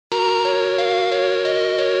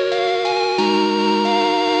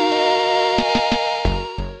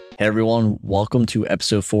Hey everyone, welcome to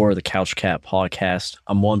episode 4 of the Couch Cat podcast.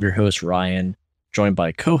 I'm one of your hosts, Ryan, joined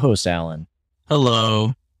by co-host Alan.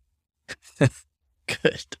 Hello.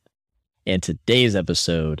 Good. And today's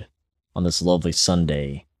episode, on this lovely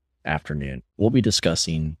Sunday afternoon, we'll be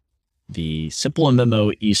discussing the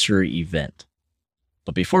SimpleMMO Easter event.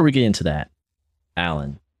 But before we get into that,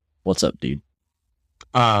 Alan, what's up, dude?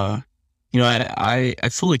 I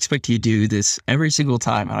fully expect you to do this every single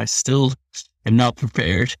time, and I still am not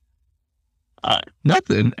prepared.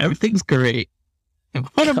 Nothing. Everything's great.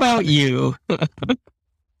 What about you?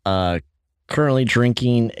 Currently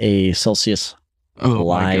drinking a Celsius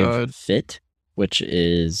Live Fit, which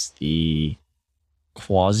is the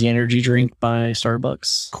quasi energy drink by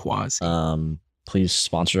Starbucks. Quasi. Please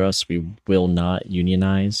sponsor us. We will not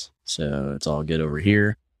unionize, so it's all good over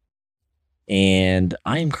here. And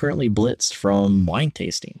I am currently blitzed from wine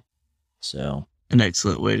tasting. So an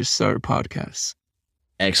excellent way to start a podcast.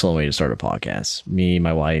 Excellent way to start a podcast. Me,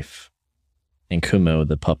 my wife, and Kumo,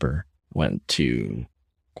 the pupper, went to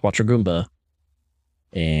Quattrogoomba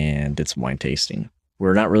and did some wine tasting.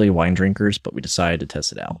 We're not really wine drinkers, but we decided to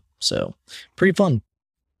test it out. So pretty fun.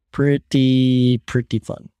 Pretty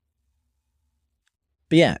fun.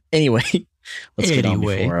 But yeah, anyway, let's get on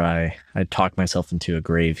before I talk myself into a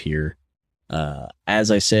grave here.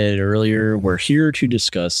 As I said earlier, we're here to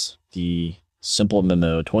discuss the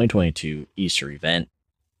SimpleMMO 2022 Easter event.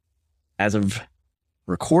 As of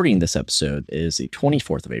recording this episode, it is the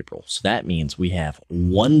 24th of April. So that means we have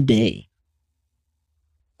 1 day,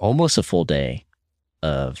 almost a full day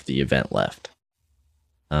of the event left.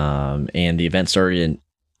 And the event started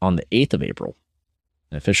on the 8th of April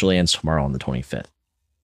and officially ends tomorrow on the 25th.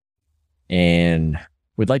 And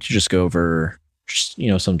we'd like to just go over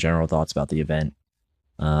some general thoughts about the event.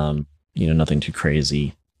 Nothing too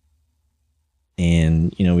crazy.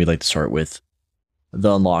 And, we'd like to start with the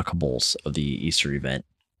unlockables of the Easter event.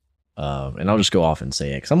 And I'll just go off and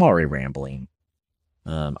say it because I'm already rambling.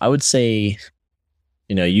 I would say,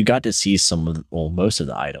 you got to see most of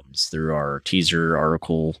the items through our teaser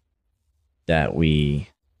article that we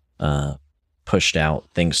pushed out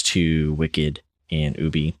thanks to Wicked and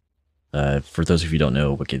Ubi. For those of you who don't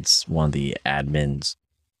know, Wicked's one of the admins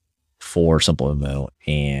for SimpleMMO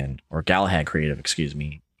or Galahad Creative,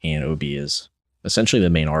 and Ubi is essentially the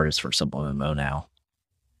main artist for SimpleMMO now,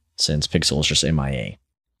 since Pixel is just MIA.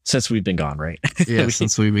 Since we've been gone, right? Yeah,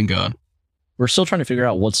 since we've been gone. We're still trying to figure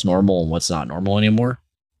out what's normal and what's not normal anymore.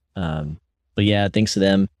 But yeah, thanks to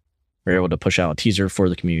them, we were able to push out a teaser for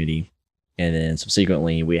the community. And then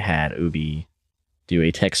subsequently, we had Ubi do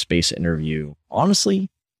a text-based interview. Honestly,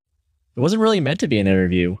 it wasn't really meant to be an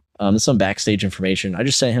interview. Some backstage information. I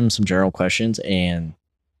just sent him some general questions, and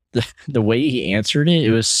the way he answered it,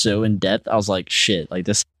 it was so in depth. I was like, shit, like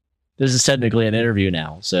this is technically an interview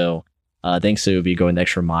now. So thanks to Ubi going the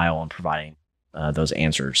extra mile on providing those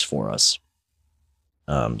answers for us.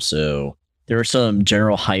 So there was some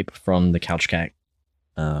general hype from the Couch Cat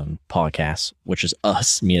podcast, which is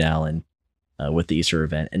us, me and Alan, with the Easter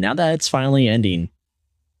event. And now that it's finally ending,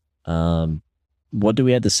 what do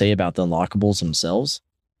we have to say about the unlockables themselves?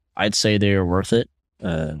 I'd say they are worth it.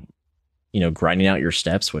 Grinding out your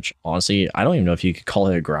steps, which honestly, I don't even know if you could call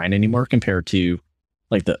it a grind anymore compared to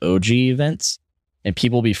like the OG events. And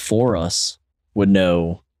people before us would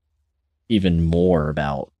know even more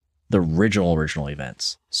about the original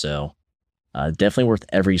events. So definitely worth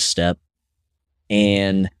every step.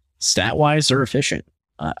 And stat-wise, they're efficient.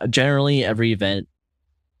 Generally, every event,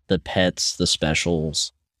 the pets, the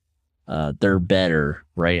specials, they're better,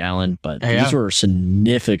 right, Alan? But these were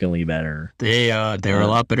significantly better. They were a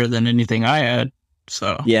lot better than anything I had.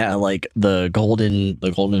 So yeah, like the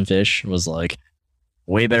golden fish was like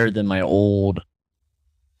way better than my old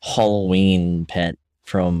Halloween pet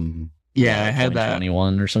from I had that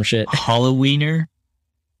 2021 or some shit. Halloweener.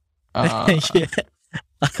 Yeah,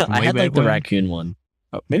 I had like the raccoon one.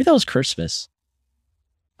 Oh, maybe that was Christmas.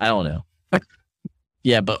 I don't know.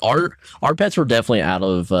 Yeah, but our pets were definitely out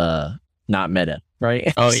of not meta,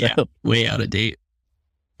 right? Oh, so, yeah. Way out of date.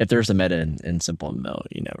 If there's a meta in SimpleMMO,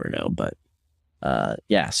 you never know. But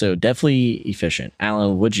yeah, so definitely efficient.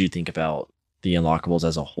 Alan, what did you think about the unlockables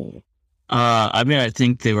as a whole? I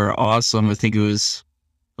think they were awesome. I think it was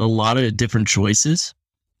a lot of different choices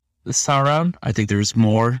this time around. I think there's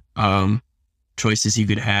more choices you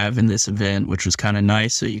could have in this event, which was kind of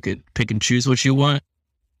nice. So you could pick and choose what you want.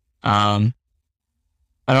 I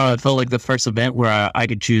don't know. I felt like the first event where I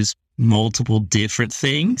could choose multiple different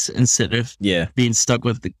things instead of being stuck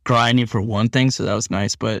with the grinding for one thing. So that was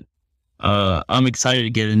nice. But I'm excited to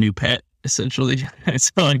get a new pet essentially,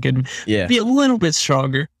 so I could Yeah. be a little bit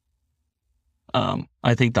stronger.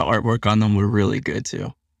 I think the artwork on them were really good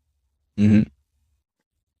too. Hmm.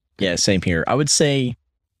 Yeah, same here. I would say,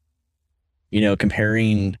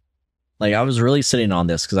 comparing, like, I was really sitting on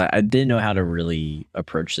this because I didn't know how to really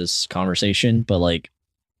approach this conversation, but like,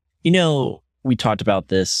 we talked about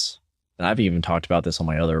this, and I've even talked about this on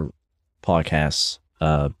my other podcasts,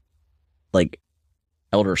 like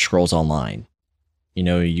Elder Scrolls Online.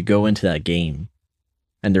 You go into that game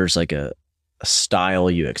and there's like a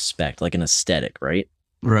style you expect, like an aesthetic, right?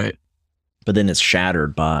 Right. But then it's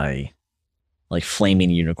shattered by like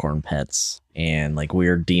flaming unicorn pets and like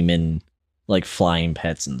weird demon like flying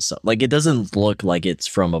pets and stuff. Like it doesn't look like it's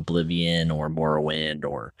from Oblivion or Morrowind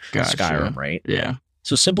or Gotcha. Skyrim, right? Yeah.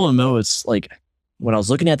 So SimpleMMO, it's like when I was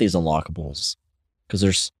looking at these unlockables,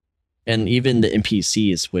 because and even the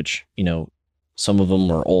NPCs, which, some of them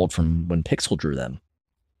were old from when Pixel drew them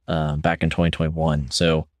back in 2021.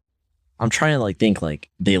 So I'm trying to like think like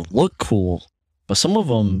they look cool, but some of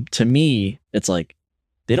them to me, it's like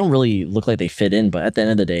they don't really look like they fit in. But at the end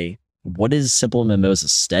of the day, what is SimpleMMO's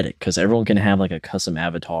aesthetic? Because everyone can have like a custom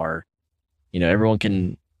avatar. Everyone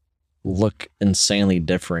can look insanely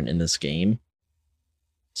different in this game.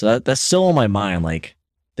 So that's still on my mind. Like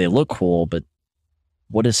they look cool, but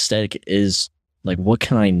what aesthetic is like? What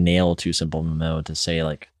can I nail to SimpleMMO to say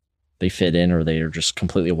like they fit in or they are just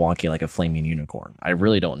completely wonky like a flaming unicorn? I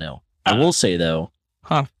really don't know. I will say though,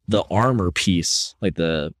 the armor piece, like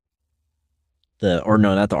or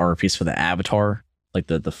no, not the armor piece for the avatar, like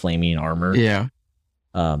the flaming armor. Yeah.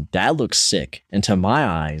 That looks sick. And to my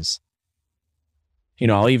eyes,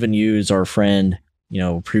 I'll even use our friend,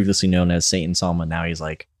 previously known as Satan Sama. Now he's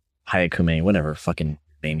like Hayakume, whatever fucking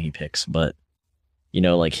name he picks. But,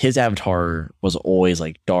 like his avatar was always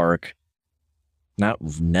like dark, not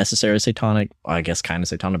necessarily satanic, I guess kind of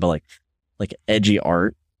satanic, but like edgy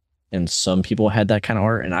art. And some people had that kind of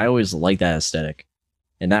art. And I always liked that aesthetic.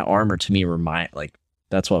 And that armor to me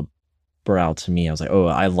that's what brought out to me. I was like, oh,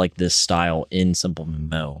 I like this style in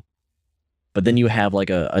SimpleMMO. But then you have like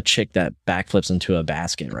a chick that backflips into a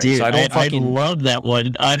basket, right? Dude, so I love that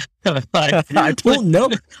one. I don't know.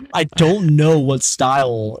 I don't know what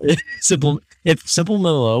style if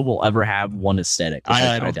SimpleMMO will ever have one aesthetic.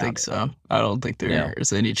 I don't think so. I don't think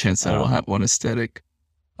there's any chance that it'll have one aesthetic.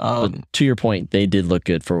 But to your point, they did look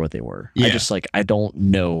good for what they were. Yeah. I don't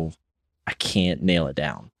know. I can't nail it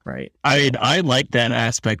down, right? I like that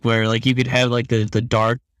aspect where like you could have like the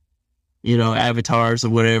dark, avatars or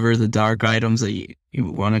whatever, the dark items that you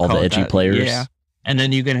want to call all the edgy players. Yeah. And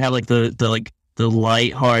then you can have like the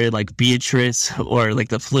light-hearted like Beatrice or like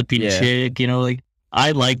the flipping chick, like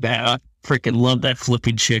I like that. I freaking love that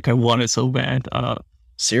flipping chick. I want it so bad.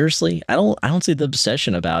 Seriously? I don't see the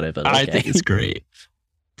obsession about it, but okay. I think it's great.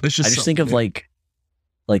 It's just I just think of like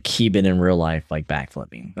Keeban in real life, like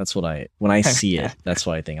backflipping. That's what when I see it, that's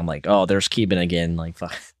what I think. I'm like, oh, there's Keeban again. Like,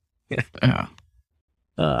 fuck. Yeah.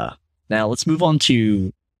 Now let's move on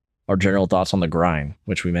to our general thoughts on the grind,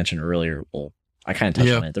 which we mentioned earlier. Well, I kind of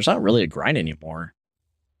touched on it. There's not really a grind anymore.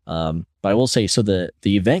 But I will say, so the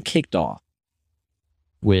event kicked off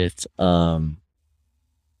with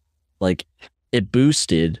like it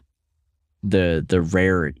boosted the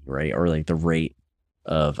rarity, right? Or like the rate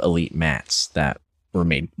of elite mats that were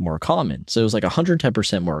made more common. So it was like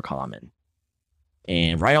 110% more common.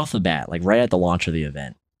 And right off the bat, like right at the launch of the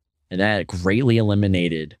event. And that greatly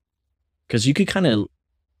eliminated, because you could kind of,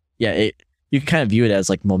 you could kind of view it as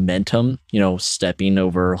like momentum, stepping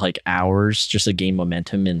over like hours just to gain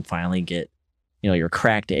momentum and finally get, your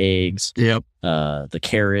cracked eggs, the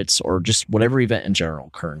carrots, or just whatever event in general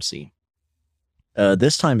currency.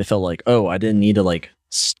 This time it felt like, oh, I didn't need to like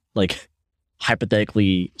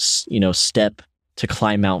hypothetically, step to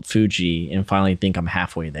climb Mount Fuji and finally think I'm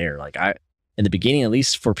halfway there. Like in the beginning, at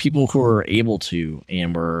least for people who were able to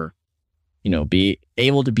and were, be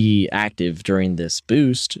able to be active during this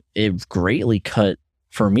boost, it greatly cut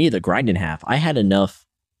for me the grind in half. I had enough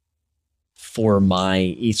for my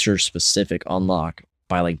Easter specific unlock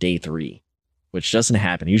by like day 3, which doesn't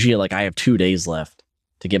happen. Usually like I have 2 days left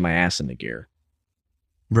to get my ass into gear.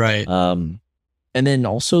 Right. And then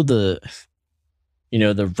also the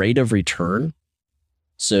rate of return.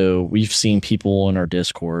 So we've seen people in our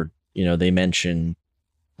Discord, they mention,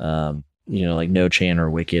 like No Chan or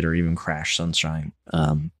Wicked or even Crash Sunshine.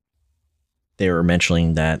 They were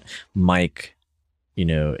mentioning that Mike,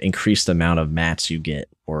 increased the amount of mats you get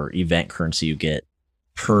or event currency you get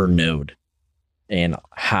per node, and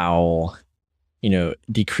how,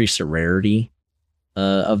 decrease the rarity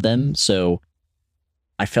of them. So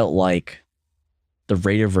I felt like the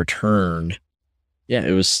rate of return Yeah,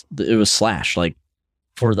 it was slash, like,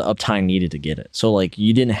 for the uptime needed to get it. So like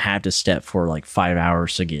you didn't have to step for like 5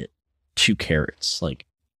 hours to get 2 carrots. Like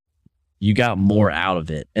you got more out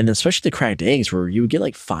of it. And especially the cracked eggs where you would get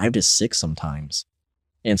like 5 to 6 sometimes.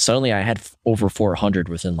 And suddenly I had over 400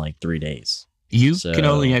 within like 3 days. You can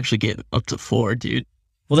only actually get up to 4, dude.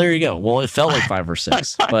 Well, there you go. Well, it felt like 5 or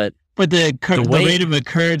 6, but the rate of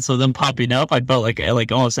occurrence of them popping up, I felt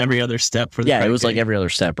like almost every other step for the it was like every other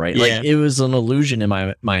step, right? Yeah. Like it was an illusion in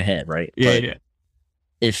my head, right? Yeah, but yeah.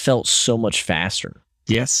 It felt so much faster.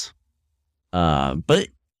 Yes. But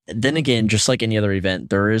then again, just like any other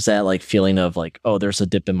event, there is that like feeling of like, oh, there's a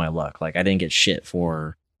dip in my luck. Like I didn't get shit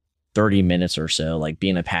for 30 minutes or so, like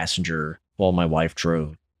being a passenger while my wife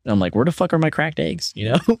drove. And I'm like, where the fuck are my cracked eggs?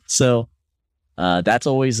 You know? So that's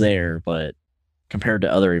always there, but compared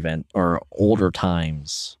to other event or older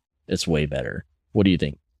times, it's way better. What do you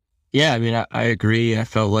think? Yeah, I mean, I agree. I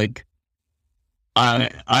felt like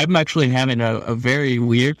I'm actually having a very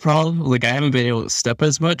weird problem. Like I haven't been able to step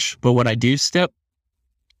as much, but when I do step,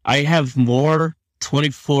 I have more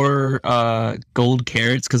 24 gold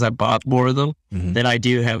carrots because I bought more of them than I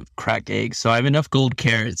do have cracked eggs. So I have enough gold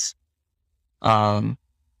carrots. I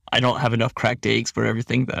don't have enough cracked eggs for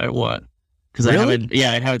everything that I want because I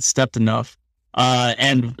haven't stepped enough.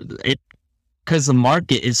 And because the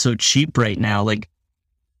market is so cheap right now. Like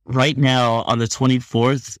right now on the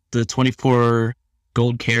 24th, the 24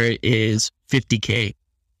 gold carrot is 50K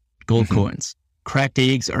gold coins. Cracked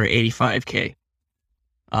eggs are 85K,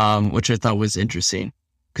 which I thought was interesting.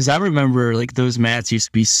 Because I remember like those mats used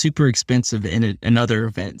to be super expensive in other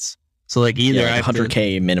events. So like either like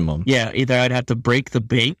 100K minimum. Yeah, either I'd have to break the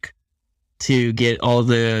bank to get all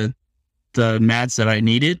the mats that I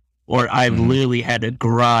needed, or I literally had to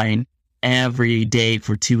grind every day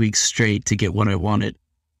for 2 weeks straight to get what I wanted.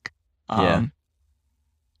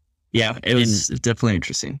 Yeah, it was definitely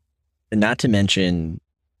interesting. And not to mention,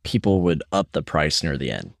 people would up the price near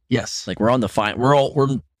the end. Yes, like we're on the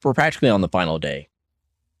we're practically on the final day,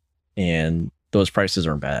 and those prices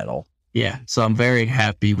aren't bad at all. Yeah, so I'm very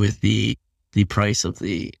happy with the price of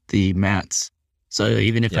the mats. So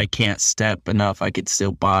even if I can't step enough, I could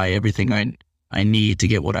still buy everything I need to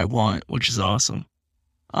get what I want, which is awesome.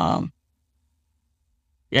 Yeah,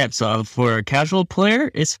 so for a casual player,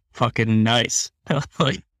 it's fucking nice.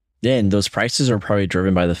 Like, yeah, and those prices are probably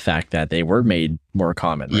driven by the fact that they were made more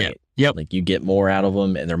common, right? Yep. Like you get more out of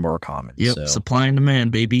them and they're more common. Yep, so, supply and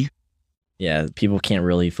demand, baby. Yeah, people can't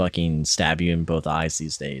really fucking stab you in both eyes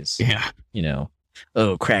these days. Yeah. You know,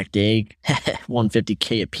 oh, cracked egg,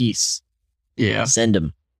 150K a piece. Yeah. Send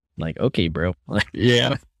them. Like, okay, bro.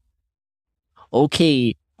 Yeah.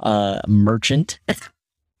 Okay, merchant.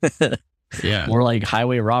 Yeah. More like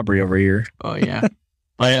highway robbery over here. Oh, yeah.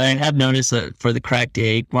 But I have noticed that for the cracked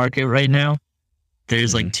egg market right now,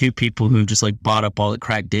 there's like 2 people who just like bought up all the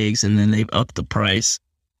cracked eggs and then they've upped the price.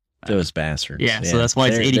 Those bastards. Yeah, so that's why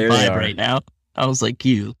it's 85 right now. I was like,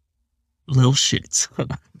 you little shits.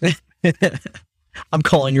 I'm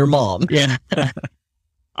calling your mom. Yeah.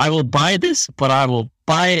 I will buy this, but I will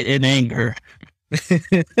buy it in anger.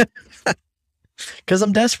 Because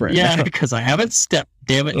I'm desperate. Yeah, because I haven't stepped,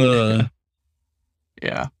 damn it.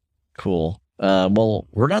 Yeah. Cool. Well,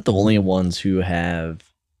 we're not the only ones who have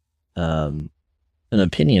an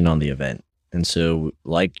opinion on the event. And so,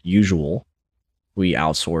 like usual, we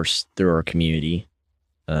outsource through our community,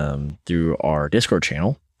 through our Discord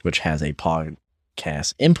channel, which has a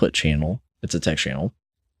podcast input channel. It's a text channel.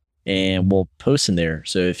 And we'll post in there.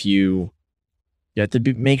 So if you have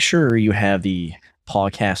to make sure you have the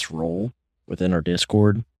podcast role within our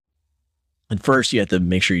Discord. And first, you have to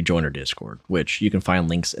make sure you join our Discord, which you can find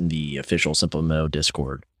links in the official SimpleMMO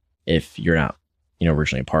Discord if you're not,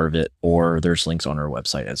 originally a part of it, or there's links on our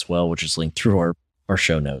website as well, which is linked through our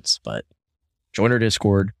show notes. But join our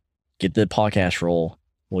Discord, get the podcast role.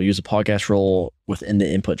 We'll use a podcast role within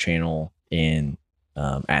the input channel and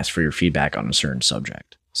ask for your feedback on a certain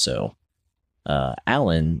subject. So,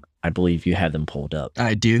 Alan, I believe you have them pulled up.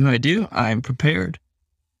 I do. I'm prepared.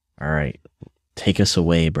 All right. Take us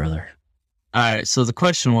away, brother. All right. So the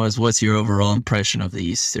question was, what's your overall impression of the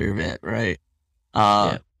Easter event, right?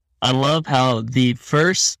 I love how the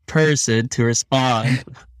first person to respond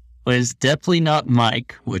was definitely not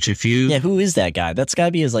Mike, which if you... Yeah, who is that guy? That's got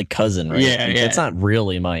to be his, cousin, right? Yeah. It's not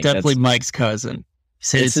really Mike. Definitely Mike's cousin.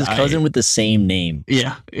 It's his cousin with the same name.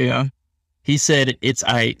 Yeah. He said it's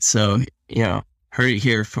I. So, heard it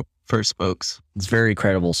here first, folks. It's a very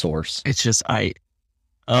credible source. It's just I.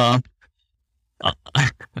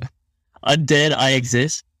 Undead I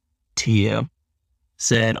Exist, TM,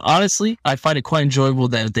 said, honestly, I find it quite enjoyable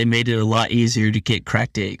that they made it a lot easier to get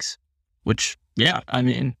cracked eggs, which Yeah, I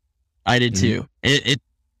mean, I did Mhm. too.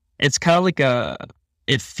 It's kind of like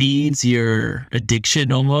it feeds your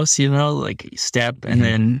addiction almost, like you step and Mhm.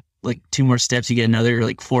 then like 2 more steps, you get another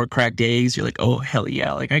like 4 cracked eggs. You're like, oh, hell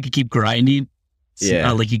yeah. Like I could keep grinding.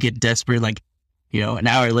 Yeah. Like you get desperate, like, an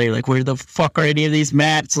hour later, like, where the fuck are any of these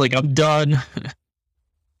mats? Like I'm done.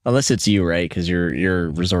 Unless it's you, right? Because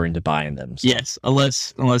you're resorting to buying them. So Yes,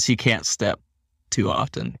 unless you can't step too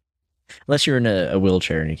often. unless you're in a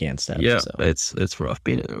wheelchair and you can't step. Yeah, So it's rough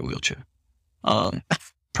being in a wheelchair. Um,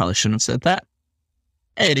 Probably shouldn't have said that.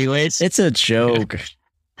 Anyways, it's a joke.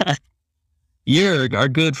 Yerg, our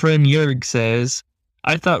good friend Yerg says,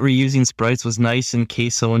 I thought reusing sprites was nice in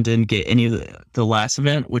case someone didn't get any of the last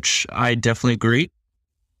event, which I definitely agree.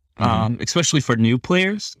 Mhm. Especially for new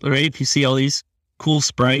players, right? If you see all these cool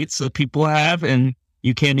sprites that people have and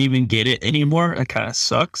you can't even get it anymore, it kind of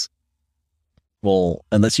sucks. Well,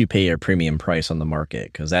 unless you pay a premium price on the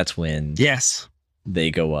market, because that's when Yes. they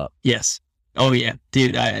go up. Yes. Oh, yeah.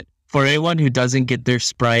 Dude, for anyone who doesn't get their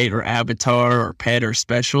sprite or avatar or pet or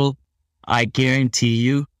special, I guarantee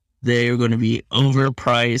you they are going to be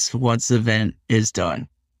overpriced once the event is done.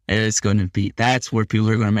 It's going to be, that's where people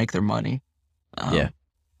are going to make their money. Yeah.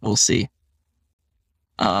 We'll see.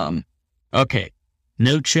 Okay.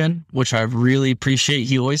 Nochin, which I really appreciate.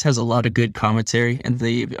 He always has a lot of good commentary in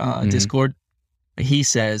the Discord. He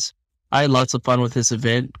says, I had lots of fun with this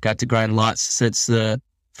event. Got to grind lots since the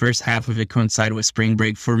first half of it coincided with spring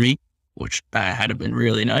break for me, which had been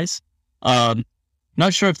really nice.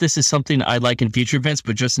 Not sure if this is something I'd like in future events,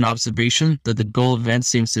 but just an observation that the goal event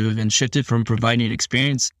seems to have been shifted from providing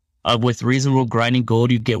experience with reasonable grinding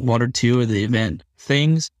gold, you get 1 or 2 of the event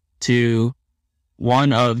things, to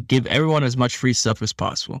one of give everyone as much free stuff as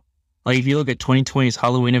possible. Like if you look at 2020's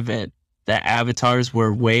Halloween event, the avatars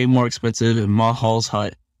were way more expensive in Mahal's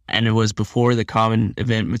hut, and it was before the common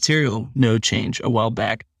event material node change a while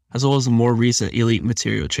back, as well as a more recent elite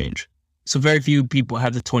material change. So very few people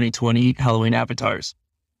have the 2020 Halloween avatars.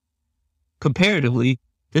 Comparatively,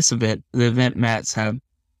 this event, the event mats have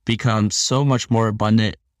become so much more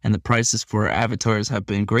abundant, and the prices for avatars have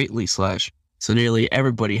been greatly slashed, so nearly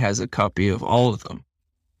everybody has a copy of all of them.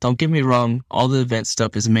 Don't get me wrong, all the event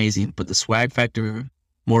stuff is amazing, but the swag factor of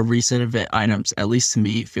more recent event items, at least to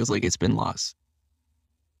me, feels like it's been lost.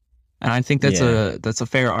 And I think that's Yeah. a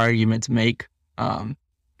fair argument to make,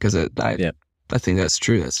 because I think that's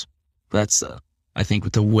true. That's I think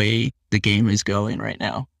with the way the game is going right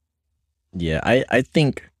now. Yeah. I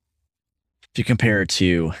think if you compare it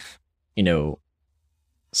to, you know,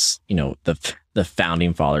 the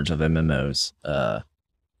founding fathers of MMOs,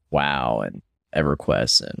 WoW and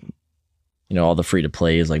EverQuest, and all the free to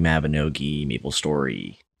plays like Mabinogi,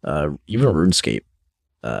 MapleStory, even RuneScape.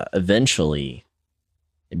 Eventually,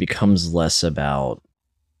 it becomes less about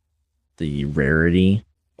the rarity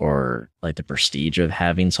or like the prestige of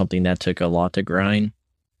having something that took a lot to grind,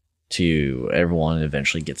 to everyone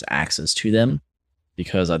eventually gets access to them.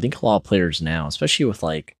 Because I think a lot of players now, especially with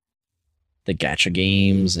like the gacha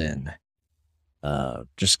games and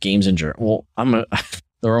just games in general. Well,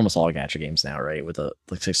 they're almost all gacha games now, right? With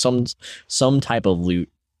like some type of loot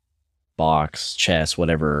box, chest,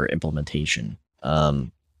 whatever implementation. I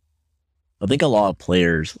think a lot of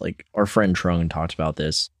players, like our friend Trung talked about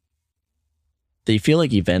this, they feel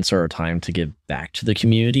like events are a time to give back to the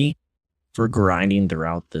community for grinding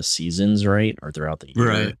throughout the seasons, right? Or throughout the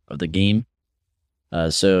year of the game.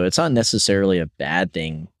 So it's not necessarily a bad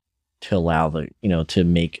thing to allow to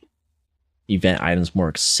make event items more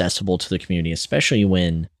accessible to the community, especially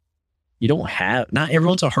when you don't have, not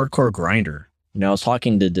everyone's a hardcore grinder. I was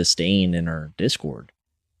talking to Disdain in our Discord,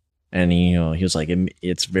 and he was like,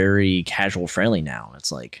 it's very casual friendly now.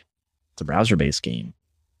 It's like, it's a browser based game.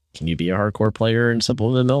 Can you be a hardcore player in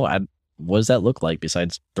SimpleMMO? What does that look like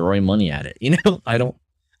besides throwing money at it? I don't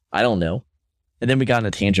know. And then we got in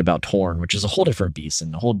a tangent about Torn, which is a whole different beast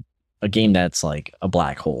and a game that's like a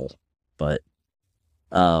black hole. But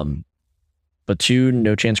to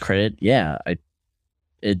No Chance credit, yeah,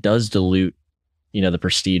 it does dilute, the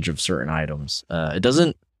prestige of certain items. It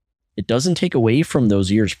doesn't take away from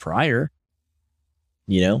those years prior.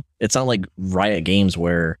 It's not like Riot Games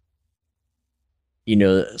where,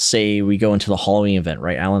 say we go into the Halloween event,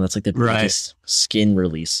 right, Alan? That's like the biggest skin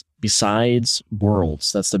release besides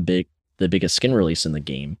Worlds. That's the biggest skin release in the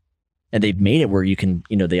game, and they've made it where you can,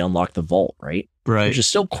 they unlock the vault, right, which is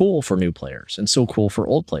still cool for new players and still cool for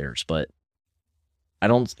old players, but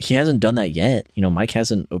he hasn't done that yet. Mike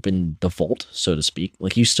hasn't opened the vault, so to speak.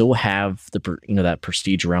 Like, you still have that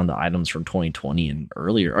prestige around the items from 2020 and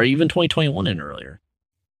earlier, or even 2021 and earlier,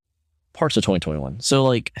 parts of 2021. So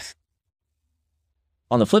like,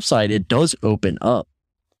 on the flip side, it does open up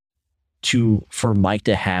for Mike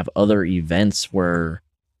to have other events where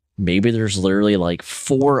maybe there's literally like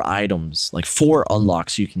 4 items, like 4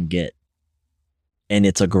 unlocks you can get, and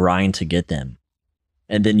it's a grind to get them.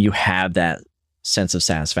 And then you have that sense of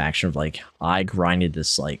satisfaction of like, I grinded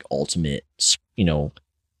this like ultimate,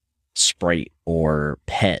 sprite or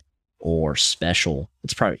pet or special.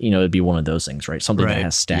 It's probably, it'd be one of those things, right? Something that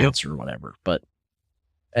has stats or whatever. But,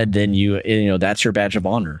 and then that's your badge of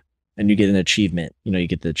honor, and you get an achievement, you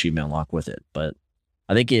get the achievement unlock with it. But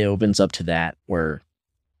I think it opens up to that where,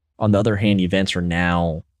 on the other hand, events are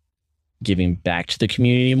now giving back to the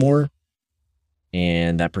community more.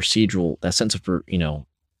 And that sense of,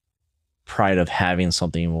 pride of having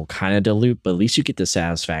something will kind of dilute, but at least you get the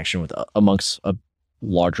satisfaction amongst a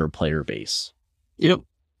larger player base. Yep.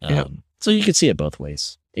 So you can see it both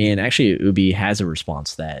ways. And actually, Ubi has a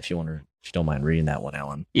response to that if you don't mind reading that one,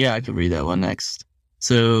 Alan. Yeah, I can read that one next.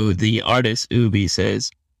 So the artist Ubi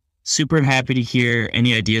says, super happy to hear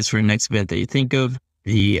any ideas for the next event that you think of.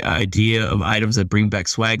 The idea of items that bring back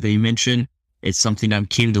swag that you mentioned, it's something I'm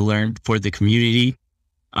keen to learn for the community.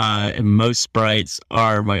 And most sprites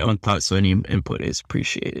are my own thoughts, so any input is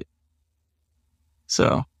appreciated.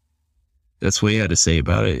 So that's what he had to say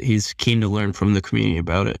about it. He's keen to learn from the community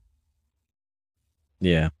about it.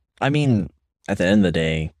 Yeah. I mean, at the end of the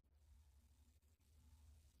day,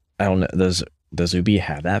 I don't know. Does Ubi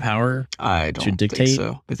have that power? I don't think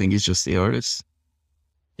so. I think he's just the artist.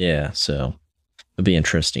 Yeah, so it'd be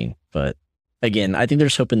interesting. But again, I think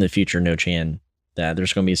there's hope in the future, No-Chan, that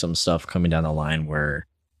there's going to be some stuff coming down the line where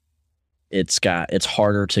it's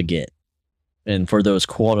harder to get. And for those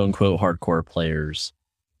quote unquote hardcore players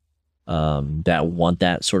that want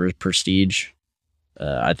that sort of prestige,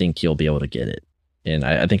 I think you'll be able to get it. And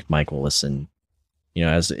I think Mike will listen,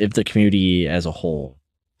 as if the community as a whole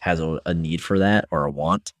has a need for that or a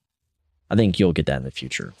want, I think you'll get that in the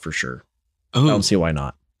future for sure. I don't see why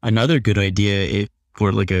not. Another good idea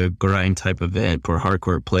for like a grind type event for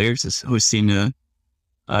hardcore players is hosting an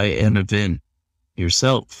event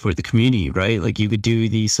yourself for the community, right? Like you could do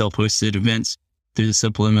these self-hosted events through the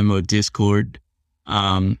SimpleMMO Discord.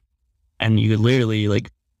 And you could literally,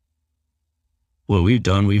 like what we've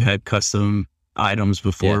done, we've had custom items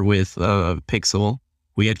before with Pixel.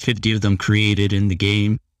 We had 50 of them created in the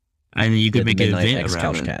game. And you could make an event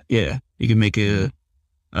around it. Yeah. You can make an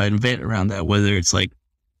event around that, whether it's like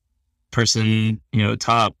person,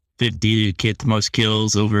 top 50 to get the most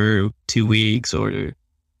kills over 2 weeks, or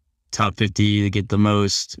top 50 to get the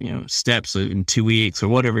most, steps in 2 weeks, or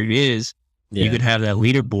whatever it is. Yeah. You could have that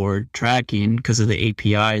leaderboard tracking because of the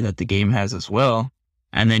API that the game has as well.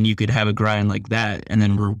 And then you could have a grind like that and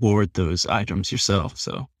then reward those items yourself.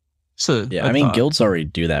 So yeah, I mean, guilds already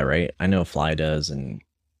do that, right? I know Fly does, and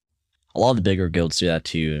a lot of the bigger guilds do that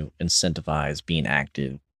to incentivize being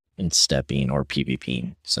active in stepping or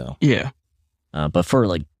PvPing. So yeah, but for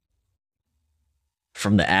like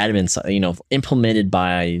from the admin side, implemented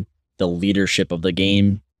by the leadership of the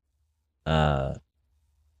game,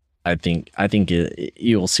 I think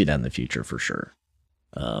you will see that in the future for sure.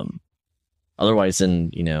 Otherwise,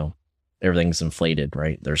 then everything's inflated,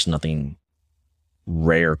 right? There's nothing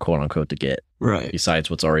rare, quote unquote, to get, right? Besides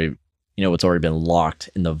what's already been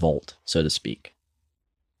locked in the vault, so to speak.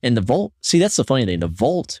 And the vault, see, that's the funny thing. The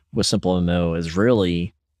vault with SimpleMMO is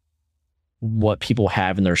really what people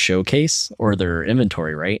have in their showcase or their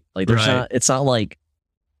inventory, right? Like it's not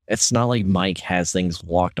like Mike has things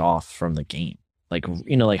locked off from the game. Like,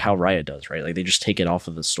 like how Riot does, right? Like they just take it off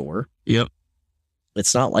of the store. Yep.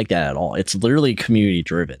 It's not like that at all. It's literally community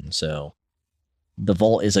driven. So the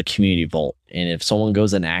vault is a community vault. And if someone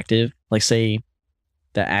goes inactive, like say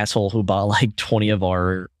the asshole who bought like 20 of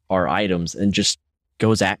our items and just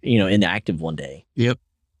goes inactive one day. Yep.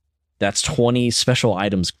 That's 20 special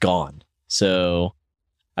items gone. So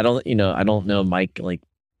I don't know Mike, like,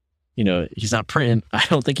 he's not printing. I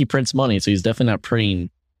don't think he prints money. So he's definitely not printing,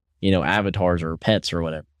 avatars or pets or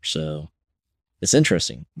whatever. So it's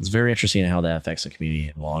interesting. It's very interesting how that affects the community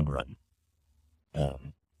in the long run.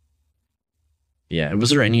 Yeah. Was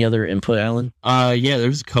there any other input, Alan? Yeah,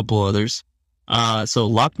 there's a couple others. So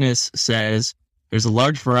Loch Ness says there's a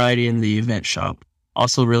large variety in the event shop.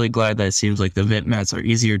 Also really glad that it seems like the event mats are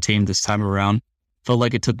easier tamed this time around. Felt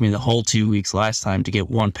like it took me the whole 2 weeks last time to get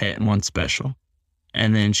one pet and one special.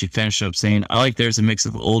 And then she finished up saying, I like there's a mix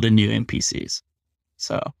of old and new NPCs.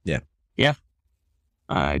 So yeah.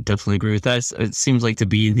 I definitely agree with that. It seems like to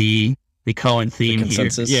be the common theme the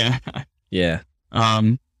consensus here. Yeah.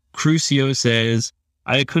 Crucio says,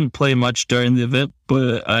 I couldn't play much during the event,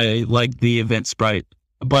 but I liked the event sprite.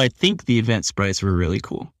 But I think the event sprites were really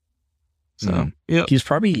cool. So yeah, he was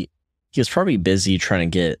probably busy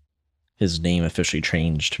trying to get his name officially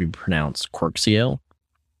changed to be pronounced Quirksio.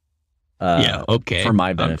 yeah, okay. For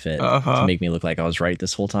my benefit, to make me look like I was right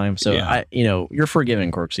this whole time. So Yeah. you're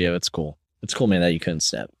forgiven, Quirksio. It's cool. It's cool, man, that you couldn't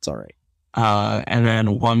step. It's all right. And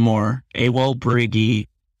then one more. AWOL Briggy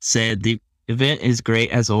said the event is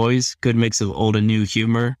great as always. Good mix of old and new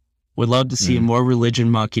humor. Would love to see more religion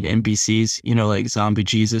mocking NPCs, like Zombie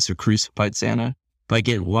Jesus or Crucified Santa. But I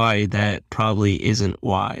get why that probably isn't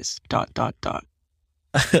wise. ...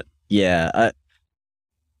 Yeah,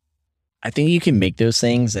 I think you can make those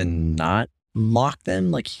things and not mock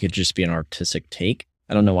them. Like, you could just be an artistic take.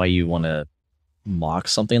 I don't know why you want to mock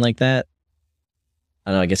something like that.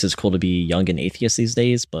 I don't know. I guess it's cool to be young and atheist these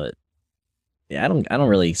days, but yeah, I don't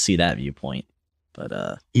really see that viewpoint.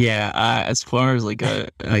 But yeah, as far as like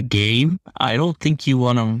a game, I don't think you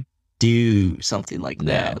want to do something like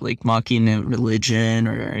that, like mocking a religion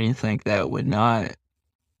or anything like that would not.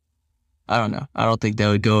 I don't know. I don't think that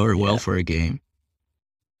would go over well for a game.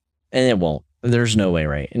 And it won't. There's no way,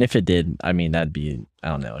 right? And if it did, I mean, that'd be, I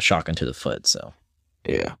don't know, a shock into the foot. So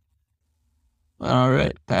yeah. All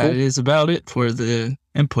right, that is about it for the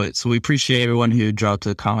input. So we appreciate everyone who dropped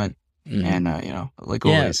a comment, and like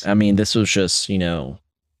always. I mean, this was just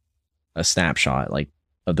a snapshot like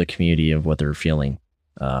of the community of what they're feeling.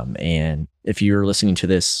 And if you're listening to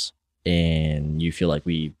this and you feel like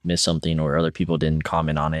we missed something or other people didn't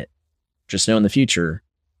comment on it, just know in the future,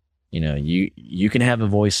 you can have a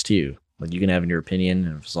voice too. Like, you can have your opinion,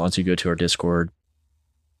 and as long as you go to our Discord,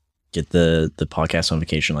 get the podcast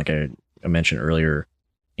notification, like I mentioned earlier,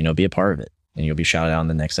 be a part of it, and you'll be shouted out in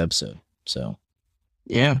the next episode. So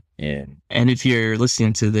yeah. And if you're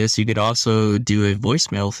listening to this, you could also do a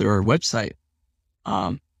voicemail through our website.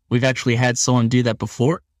 We've actually had someone do that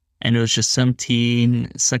before, and it was just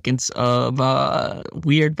 17 seconds of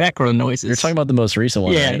weird background noises. You're talking about the most recent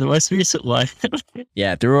one, yeah, right? The most recent one.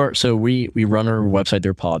 Yeah, so we run our website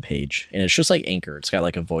through pod page, and it's just like Anchor. It's got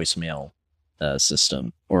like a voicemail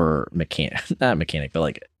system, or not mechanic, but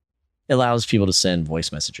like it allows people to send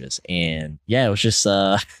voice messages. And yeah, it was just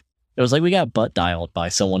it was like we got butt dialed by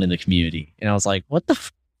someone in the community, and I was like, what the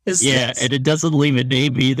is this? And it doesn't leave a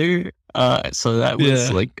name either. So that was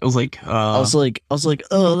I was like,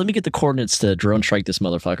 oh, let me get the coordinates to drone strike this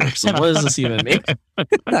motherfucker. So what does this even mean?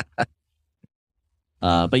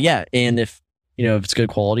 But yeah, and if it's good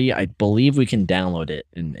quality, I believe we can download it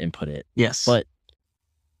and input it. Yes. But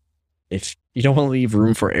if you don't want to leave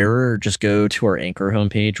room for error, just go to our Anchor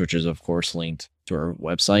homepage, which is of course linked to our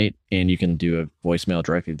website, and you can do a voicemail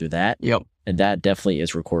directly through that. Yep. And that definitely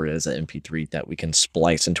is recorded as an MP3 that we can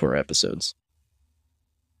splice into our episodes.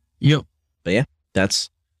 Yep. But yeah, that's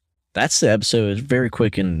the episode. It's very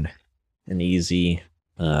quick and easy.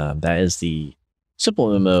 That is the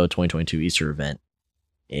SimpleMMO 2022 Easter event.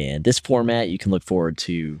 And this format you can look forward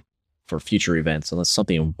to for future events, unless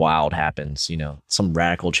something wild happens, some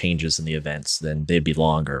radical changes in the events, then they'd be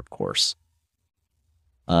longer, of course.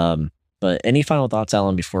 But any final thoughts,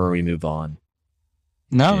 Alan, before we move on?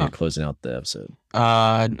 No. Closing out the episode.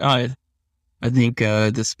 I think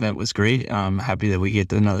this event was great. I'm happy that we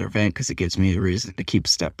get another event because it gives me a reason to keep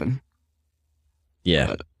stepping.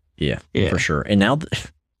 Yeah, for sure. And now,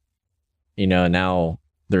 now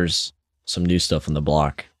there's some new stuff on the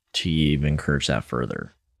block to even encourage that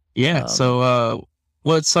further. Yeah. So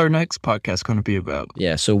what's our next podcast going to be about?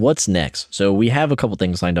 Yeah. So what's next? So we have a couple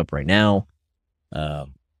things lined up right now.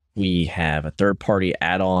 We have a third-party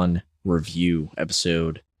add-on review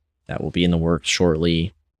episode that will be in the works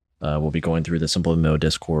shortly. We'll be going through the SimpleMMO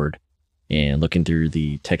Discord and looking through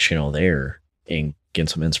the text channel there and getting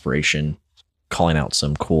some inspiration, calling out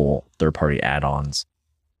some cool third-party add-ons.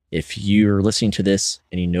 If you're listening to this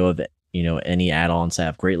and you know of any add-ons that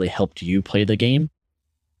have greatly helped you play the game,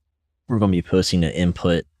 we're going to be posting an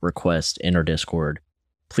input request in our Discord.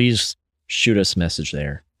 Please shoot us a message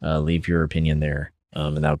there. Leave your opinion there,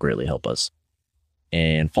 and that'll greatly help us.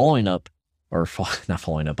 And not following up,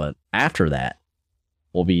 but after that,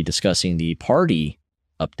 we'll be discussing the party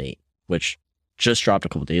update, which just dropped a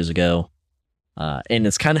couple days ago. And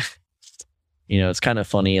it's kind of, it's kind of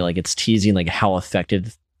funny. Like, it's teasing like how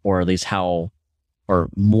effective, or at least how, or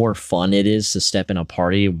more fun it is to step in a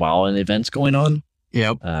party while an event's going on.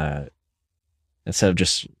 Yep. Instead of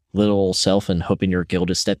just little self and hoping your guild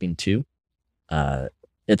is stepping too.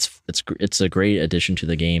 It's a great addition to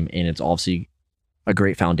the game, and it's obviously a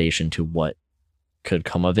great foundation to what could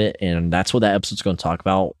come of it. And that's what that episode's going to talk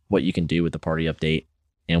about, what you can do with the party update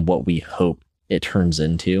and what we hope it turns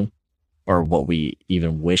into, or what we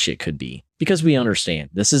even wish it could be, because we understand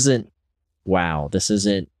this isn't WoW, this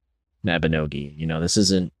isn't Mabinogi, this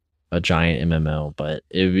isn't a giant MMO, but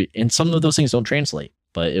and some of those things don't translate.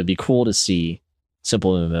 But it would be cool to see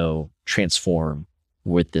SimpleMMO transform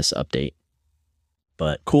with this update.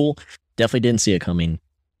 But cool, definitely didn't see it coming.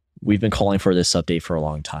 We've been calling for this update for a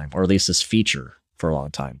long time, or at least this feature for a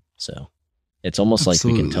long time. So it's almost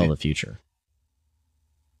Absolutely. like we can tell the future.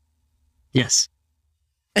 Yes.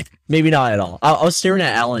 Maybe not at all. I was staring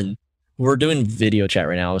at Alan. We're doing video chat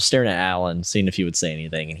right now. I was staring at Alan, seeing if he would say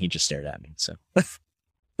anything, and he just stared at me. So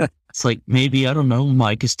It's like, maybe, I don't know,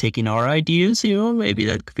 Mike is taking our ideas, maybe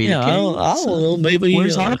that could be the case. I don't know. Maybe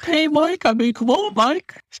Where's our pay, Mike? I mean, come on,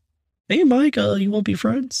 Mike. Hey, Mike, you won't be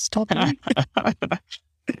friends? Talk to me.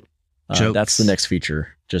 That's the next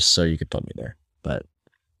feature, just so you could put me there. But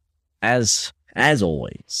as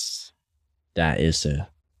always, that is the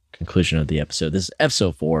conclusion of the episode. This is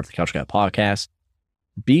episode 4 of the Couch Guy Podcast.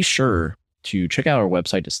 Be sure to check out our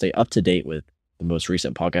website to stay up to date with the most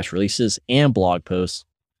recent podcast releases and blog posts.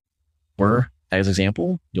 Where, as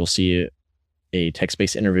example, you'll see a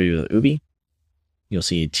text-based interview with Ubi. You'll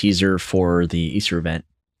see a teaser for the Easter event,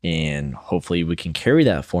 and hopefully we can carry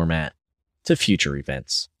that format to future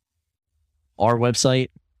events. Our website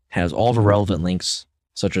has all the relevant links,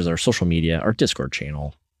 such as our social media, our Discord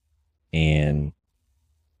channel, and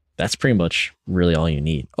that's pretty much really all you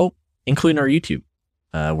need. Oh, including our YouTube,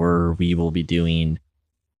 where we will be doing...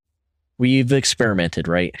 We've experimented,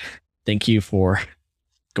 right? Thank you for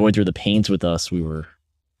going through the pains with us. We were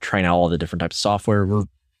trying out all the different types of software. We're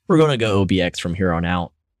going to go OBX from here on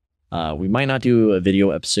out. We might not do a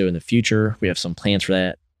video episode in the future. We have some plans for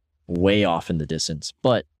that way off in the distance.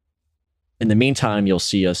 But in the meantime, you'll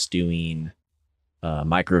see us doing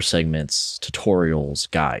micro segments, tutorials,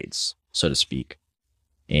 guides, so to speak.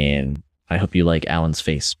 And I hope you like Alan's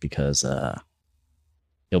face, because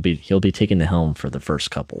he'll be taking the helm for the first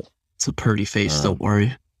couple. It's a pretty face, don't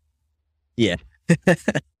worry. Yeah.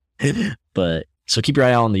 But so keep your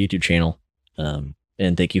eye out on the YouTube channel.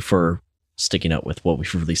 And thank you for sticking up with what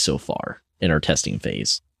we've released so far in our testing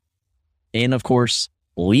phase. And of course,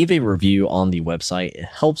 leave a review on the website. It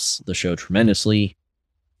helps the show tremendously,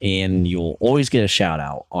 and you'll always get a shout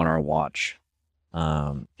out on our watch.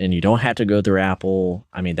 And you don't have to go through Apple.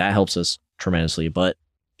 I mean, that helps us tremendously. But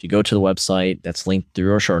if you go to the website, that's linked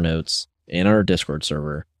through our show notes in our Discord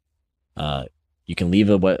server, you can leave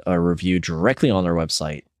a review directly on our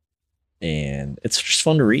website, and it's just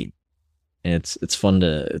fun to read. And it's just fun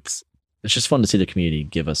to see the community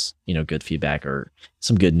give us, good feedback or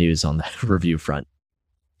some good news on the review front.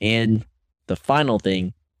 And the final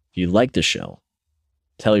thing, if you like the show,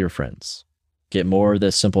 tell your friends. Get more of the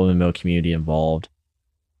SimpleMMO community involved.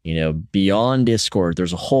 Beyond Discord,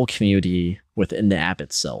 there's a whole community within the app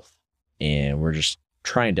itself, and we're just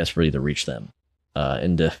trying desperately to reach them,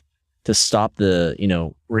 and to stop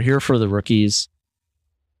we're here for the rookies,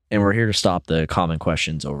 and we're here to stop the common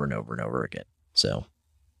questions over and over and over again. So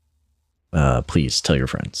please tell your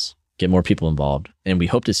friends, get more people involved, and we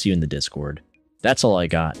hope to see you in the Discord. That's all I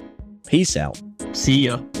got. Peace out. See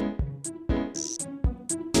ya.